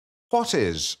What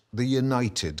is the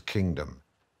United Kingdom?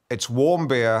 It's warm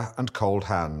beer and cold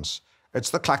hands. It's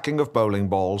the clacking of bowling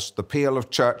balls, the peal of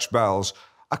church bells,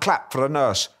 a clap for a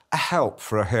nurse, a help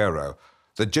for a hero,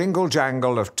 the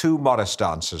jingle-jangle of two modest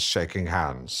dancers shaking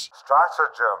hands.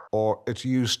 Stratagem. Or it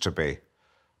used to be.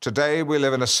 Today we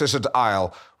live in a scissored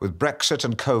aisle, with Brexit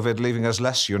and COVID leaving us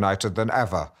less united than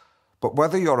ever. But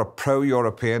whether you're a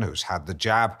pro-European who's had the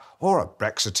jab or a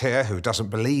Brexiteer who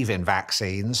doesn't believe in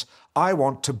vaccines, I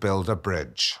want to build a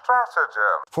bridge.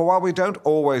 Stratagem. For while we don't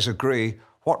always agree,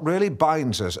 what really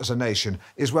binds us as a nation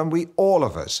is when we, all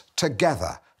of us,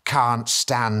 together, can't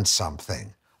stand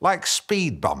something, like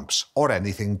speed bumps or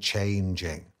anything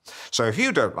changing. So if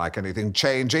you don't like anything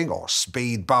changing or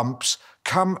speed bumps,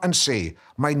 come and see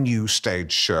my new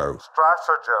stage show.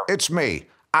 Stratagem. It's me,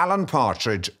 Alan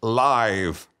Partridge,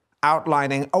 live,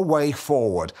 outlining a way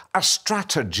forward, a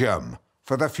stratagem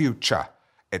for the future.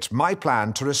 It's my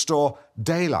plan to restore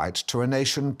daylight to a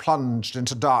nation plunged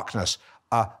into darkness,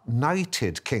 a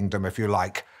knighted kingdom, if you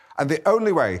like. And the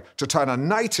only way to turn a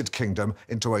knighted kingdom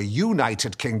into a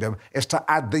united kingdom is to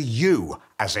add the you,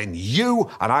 as in you,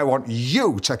 and I want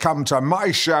you to come to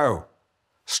my show.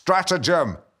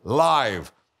 Stratagem,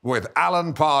 live, with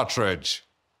Alan Partridge.